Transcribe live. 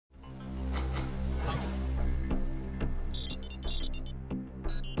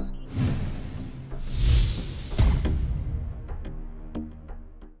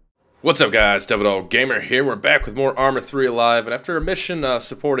What's up, guys? Devil Gamer here. We're back with more ARMa 3 Alive, and after a mission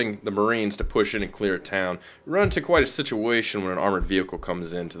supporting the Marines to push in and clear a town, we run into quite a situation when an armored vehicle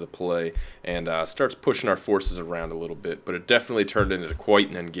comes into the play and starts pushing our forces around a little bit, but it definitely turned into quite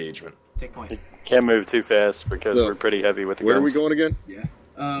an engagement. Take point. Can't move too fast because we're pretty heavy with the guns. Where are we going again? Yeah.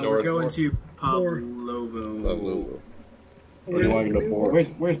 We're going to Pavlovo. Where do you want to go, Boar?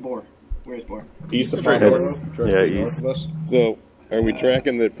 Where's Boar? Where's Boar? East of It's- Pavlovo? yeah, east. So, are we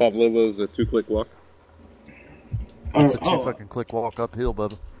tracking that Pavlovo's a 2-click walk? It's a fucking click walk uphill,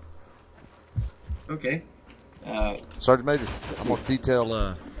 Bubba. Okay. Sergeant Major, I'm gonna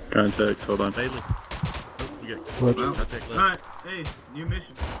detail Contact, hold on. Bailey. Alright, hey, new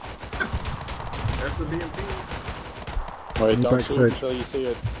mission. That's the BMP. Wait, don't shoot until you see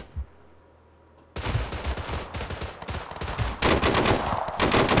it.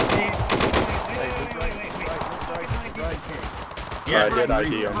 Yeah, I did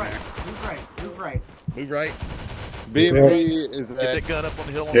ID him. Move right. Move right. BMP is Get that. that gun up on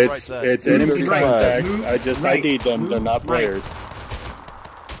the hill on the right side. It's enemy Right. contacts. Move I just right. ID'd them. They're not Right. players.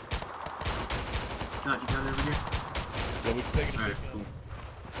 Not you got it over here? Yeah, we can take it. Alright, cool.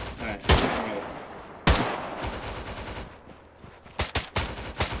 Alright.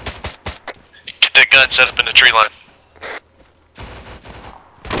 Get that gun set up in the tree line.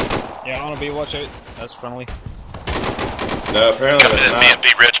 Yeah, Onnerby, watch out. That's friendly. No, apparently Come to this that's not.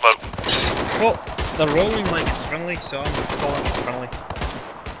 BMP red smoke. Well, the rolling like it's friendly, so I'm calling it friendly.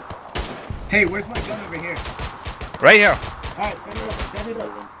 Hey, where's my gun over here? Right here. Alright, send it up, send it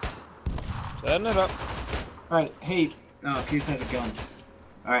up. Setting it up. Alright, hey, Pierce has a gun.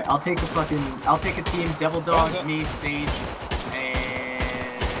 Alright, I'll take a team, Devil Dog, me, Sage,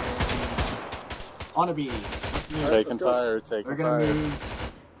 and Onnerby. Let's move. Taking fire, We're taking gonna fire. move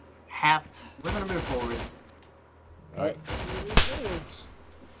we're gonna move forwards. Alright.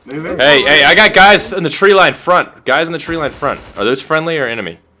 Moving. Hey, I got guys in the tree line front. Guys in the tree line front. Are those friendly or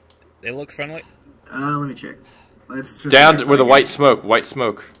enemy? They look friendly. Let me check. Let's just Down where the white smoke.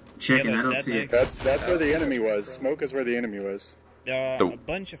 checking, Yeah, I don't that see it. That's where the enemy was. Smoke is where the enemy was. There are The- a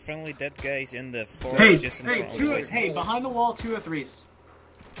bunch of friendly dead guys in the forest Hey, just in hey, front of the place. behind the wall, 2 or 3s.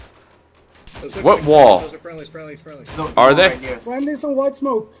 What wall? Those are friendlies. Are they? Friendlies and white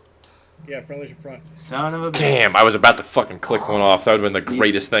smoke. Yeah, friendlies in front. Son of a bitch. Damn, I was about to fucking click one off. That would have been the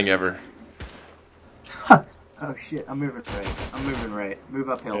greatest thing ever. Oh shit, I'm moving right. Move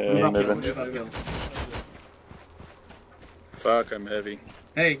uphill. Yeah, move uphill. moving. Move uphill. Fuck, I'm heavy.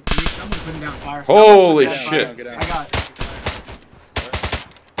 Hey, someone putting down fire. Holy Someone putting shit. down fire. I got it.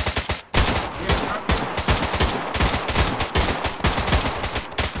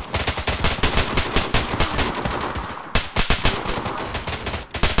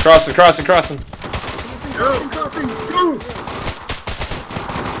 Crossing. Crossing, go!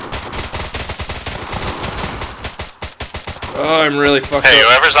 Oh, I'm really fucked Hey, up.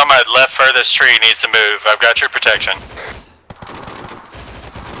 whoever's on my left furthest tree needs to move. I've got your protection.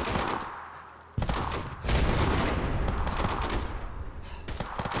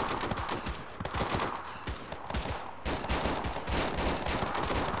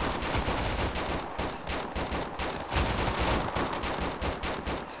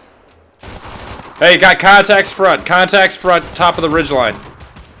 Hey, got contacts front, top of the ridge line.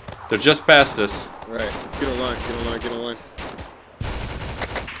 They're just past us. Alright, let's get online, get online.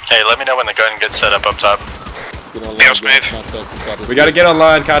 Hey, let me know when the gun gets set up top. Get online. Yes, move. Contact on top of We gotta get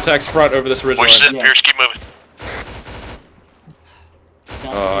online, contacts front over this ridge line. Push this, Yeah. Pierce, keep moving.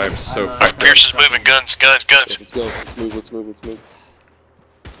 Oh, I'm so fucked up. Pierce is moving, guns. Let's go, let's move.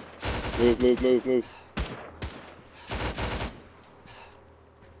 Move.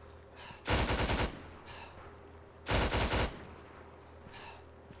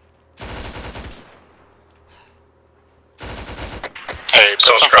 Hey, put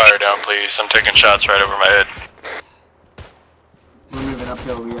some fire down, please. I'm taking shots right over my head. We're moving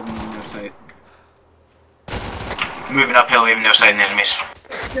uphill, we have no sight. Moving uphill, we have no sight in enemies.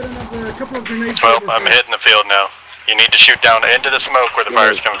 Let's get a couple of grenades. Well, over I'm first. hitting the field now. You need to shoot down into the smoke where the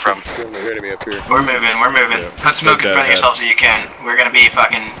fire's coming from. Still no enemy up here. We're moving. Yeah. Put smoke in front of yourselves if you can. We're gonna be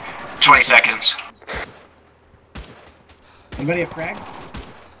fucking 20 seconds. Anybody have frags?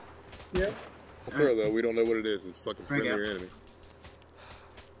 Yep. Fair though, we don't know what it is. It's fucking friendly Frag out. or enemy.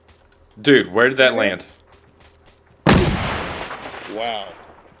 Dude, where did that land? Wow.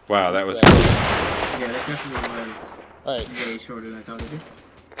 Wow, that was Yeah, that definitely was Alright, way shorter than I thought it would be.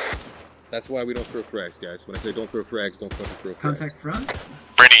 that's why we don't throw frags, guys. When I say don't throw frags, don't fucking throw frags. Contact front?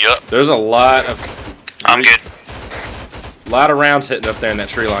 Brittany, you up? There's a lot of I'm good. lot of rounds hitting up there in that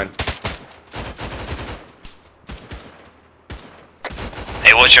tree line.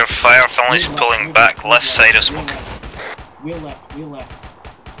 Hey, what Watch your fire, friendly's pulling back, left side of smoke. Wheel left, wheel left.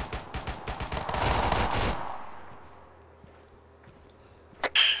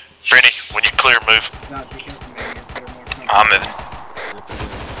 Brady, when you clear, move. God, be careful, man. You're more comfortable. I'm moving.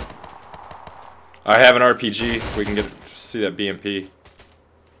 I have an RPG. If we can see that BMP.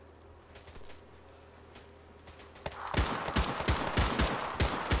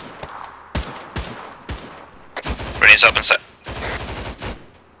 Brady's up and set.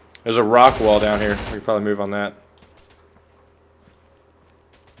 There's a rock wall down here. We can probably move on that.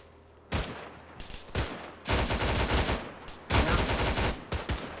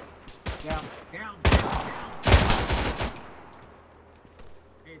 Down.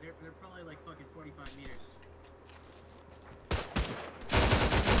 Hey, they're probably like fucking 45 meters.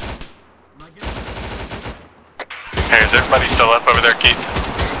 Am I good? Hey, is everybody still up over there, Keith?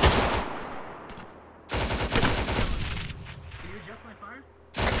 Can you adjust my fire?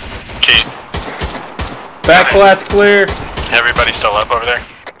 Keith, Back blast clear. everybody still up over there?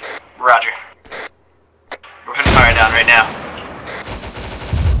 Roger. We're putting fire down right now.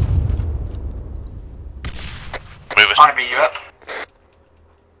 Moving. Onnerby, you up?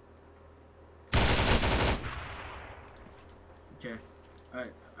 Okay.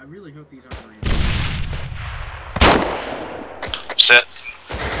 I really hope these aren't Marines. Set.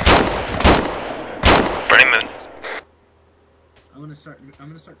 Burning moon. I'm gonna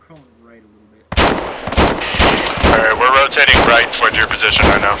start crawling right a little bit. Alright, we're rotating right towards your position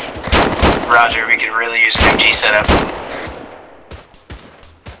right now. Roger, we could really use an MG setup.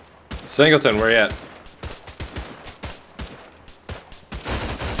 Singleton, where you at?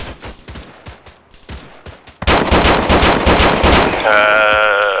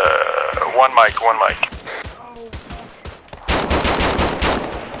 One mic.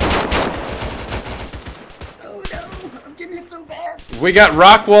 Oh no! I'm getting hit so bad! We got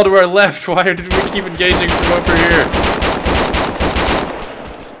rock wall to our left. Why did we keep engaging from over here?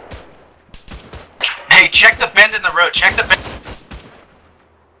 Hey, check the bend in the road. Check the bend.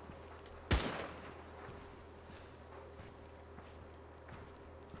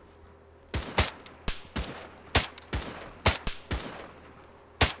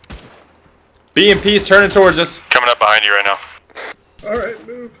 BMP's turning towards us. Coming up behind you right now. Alright,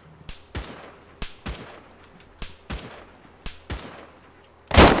 move.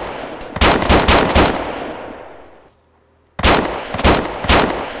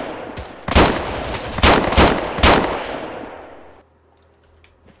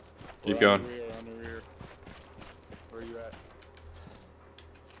 Keep going. On the rear. Where are you at?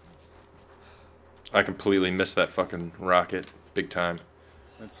 I completely missed that fucking rocket. Big time.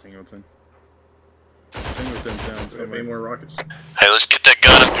 That's Singleton. Singleton's down somewhere. Any more rockets? Hey, let's get that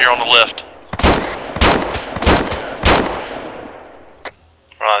gun up here on the left.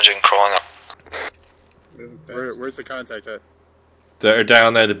 Roger, crawling up. Where's the contact at? They're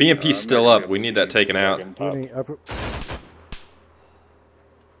down there. The BMP's still up. We need that taken out.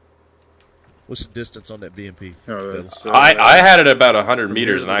 What's the distance on that BMP? Oh, that's, I had it about 100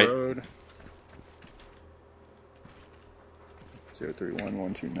 meters, and I...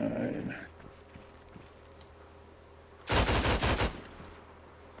 031129.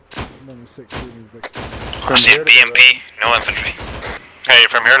 I see a BMP, no infantry. Hey,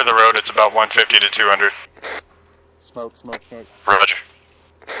 from here to the road, it's about 150 to 200. Smoke. Roger.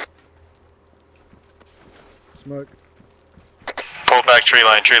 Smoke. Pull back tree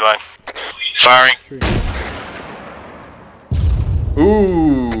line. Firing.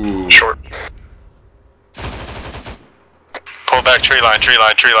 Ooh. Short. Pull back tree line.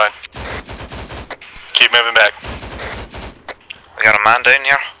 Keep moving back. We got a man down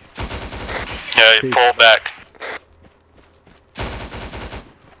here. Yeah, you pull back.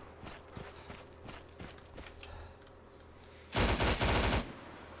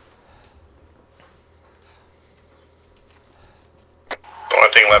 The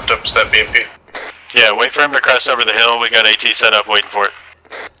only thing left up is that BMP. Yeah, wait for him to cross over the hill. We got AT set up waiting for it.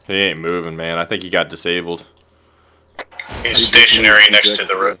 He ain't moving, man. I think he got disabled. He's stationary next to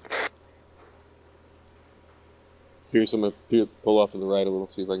the road. Here's some. Pull off to the right a little.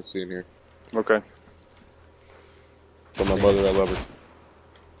 See if I can see him here. Okay. For my mother, I love her.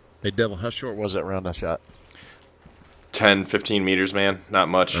 Hey, Devil, how short was that round I shot? 10, 15 meters, man. Not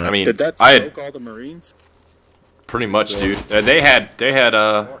much. I mean, Did that I smoke had all the Marines? pretty much, dude. They had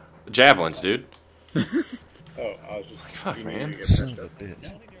javelins, dude. Oh, I was just... Fuck, man. Son of a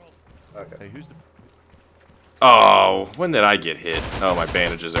bitch. Okay. Hey, who's the... Oh, When did I get hit? Oh, my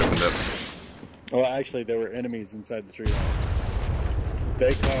bandages opened up. Well, actually, there were enemies inside the tree line.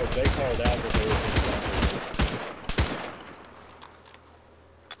 They called out that they were inside.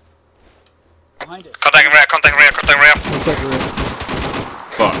 behind it. Contact rear, contact rear, contact rear. Contact rear.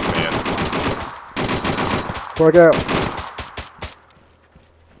 Fuck, man. Frag out.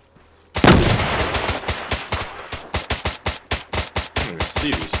 I don't even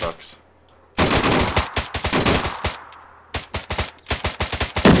see these fucks.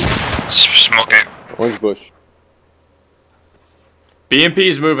 Smoke it. Orange bush.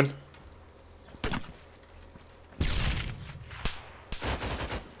 BMP's moving.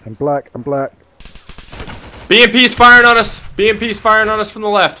 I'm black. I'm black. BMP's firing on us. BMP's firing on us from the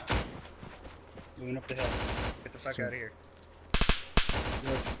left. Moving up the hill. Get the fuck out of here.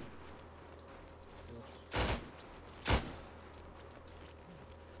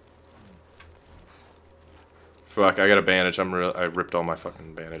 Fuck, I got a bandage. I ripped all my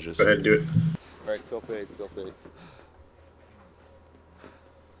fucking bandages. Go ahead and do it. Alright, self-aid, self-aid.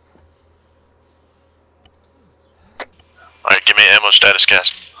 Alright, give me ammo status, guys.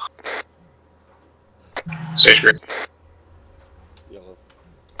 Stage green. Yellow.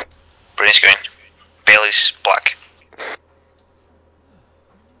 Green screen. Bailey's black.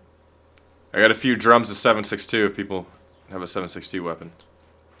 I got a few drums of 7.62 if people have a 7.62 weapon.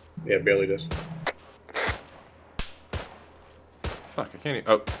 Yeah, Bailey does. Fuck, I can't even.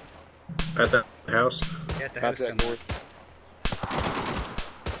 Oh. At the house. Get the house Contact somewhere. north.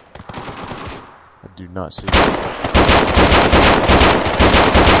 I do not see.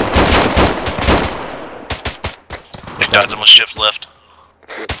 Big dot, almost shift left.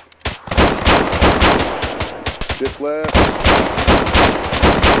 Shift left.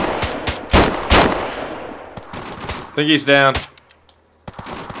 I think he's down.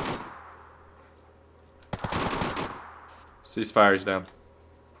 Ceasefire's down.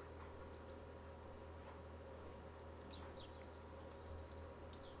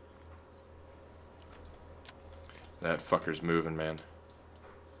 That fucker's moving, man.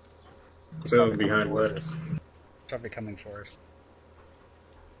 So behind left. Probably coming for us.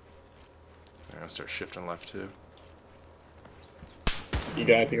 I'm gonna start shifting left too. You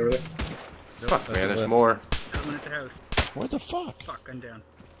got anything over there? Fuck, man, there's more. Coming at the house. What the fuck? Fuck, I'm down.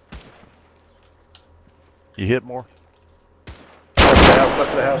 You hit more? Left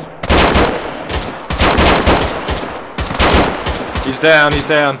of the house. He's down, he's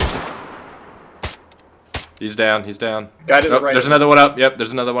down. He's down, he's down. Guy to the right. There's another one up. Yep,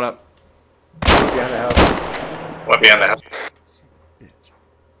 there's another one up. Behind the house. What behind the house?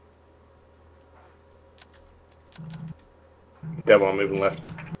 Devil, I'm moving left.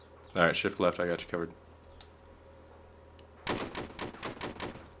 Alright, shift left, I got you covered.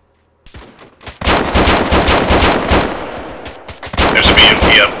 There's a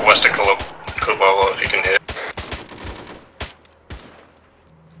BMP up west of Cobolo if you can hit.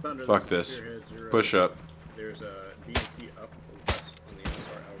 Fuck this. Push up. There's a BMP up west on the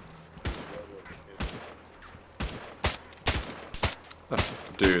MSR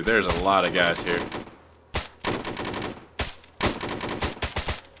out. Dude, there's a lot of guys here.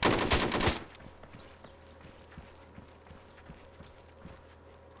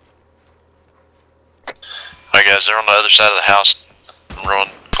 Alright guys, they're on the other side of the house. I'm going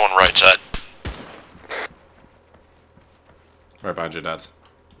right side. Right behind you, Dads.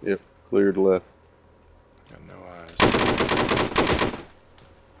 Yep, cleared left. Got no eyes.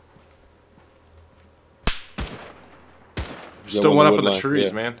 Still one up in the trees,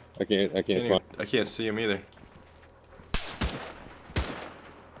 yeah. man. I can't find. I can't see him either.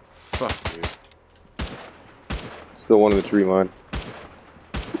 Fuck, dude. Still one in the tree line.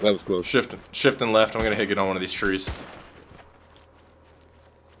 That was close. Shifting left. I'm gonna hit it on one of these trees.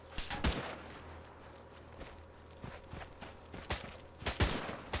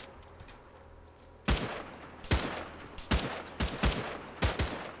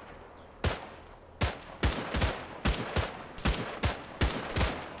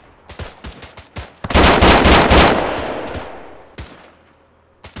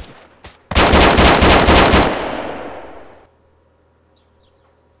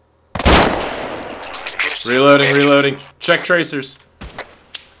 Reloading. Check tracers.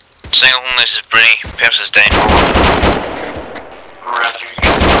 Singleton, this is Bree. Pips is down. Roger, you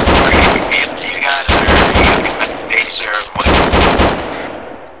guys are base or what?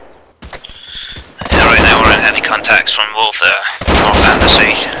 Yeah, right now we're in heavy contacts from both north and the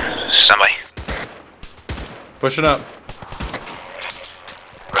sea. Standby. Pushing up.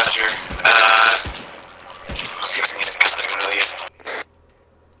 Roger. Let's see if I can get a contact with you.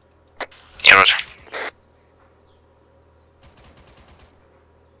 Yeah, Roger.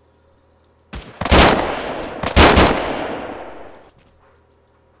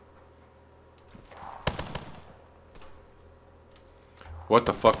 What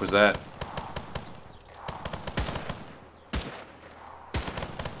the fuck was that?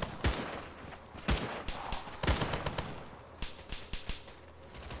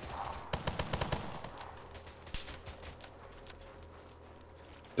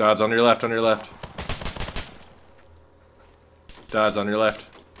 Dodds on your left, on your left. Dodds on your left.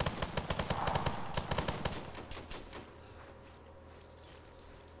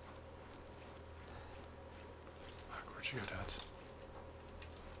 Where'd you go, Dodds?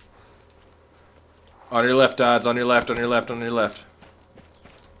 On your left, Dodds, on your left, on your left, on your left.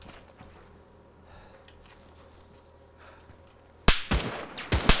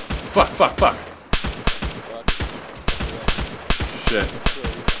 Fuck, fuck, fuck. Shit.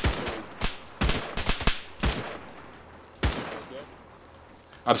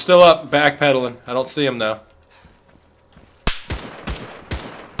 I'm still up, backpedaling. I don't see him though.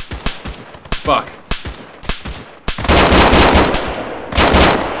 Fuck.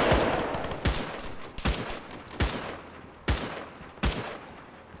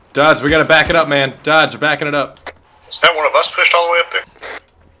 Dodds, we gotta back it up, man. Dodds, we're backing it up. Is that one of us pushed all the way up there?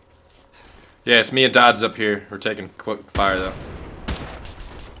 Yeah, it's me and Dodds up here. We're taking fire though.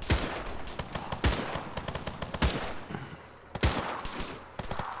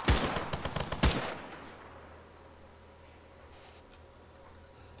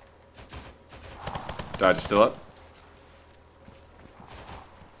 Dodge is still up.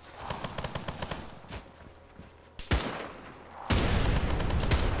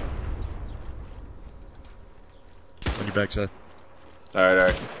 On your backside. Alright,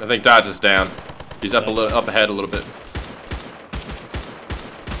 alright. I think Dodge is down. He's up a little, up ahead a little bit.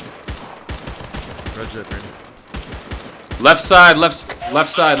 Roger that, Brandon. Left side, left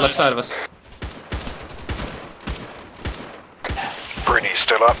side of us. Brittany's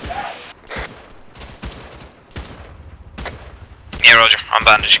still up. Yeah, Roger. I'm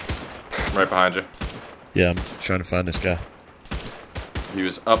bandaging. Right behind you. Yeah, I'm trying to find this guy. He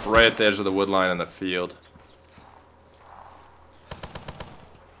was up right at the edge of the wood line in the field.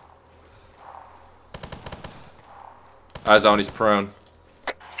 Eyes on, he's prone.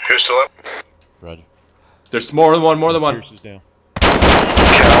 Who's still up? Roger. There's more than one, more than one. Pierce is down.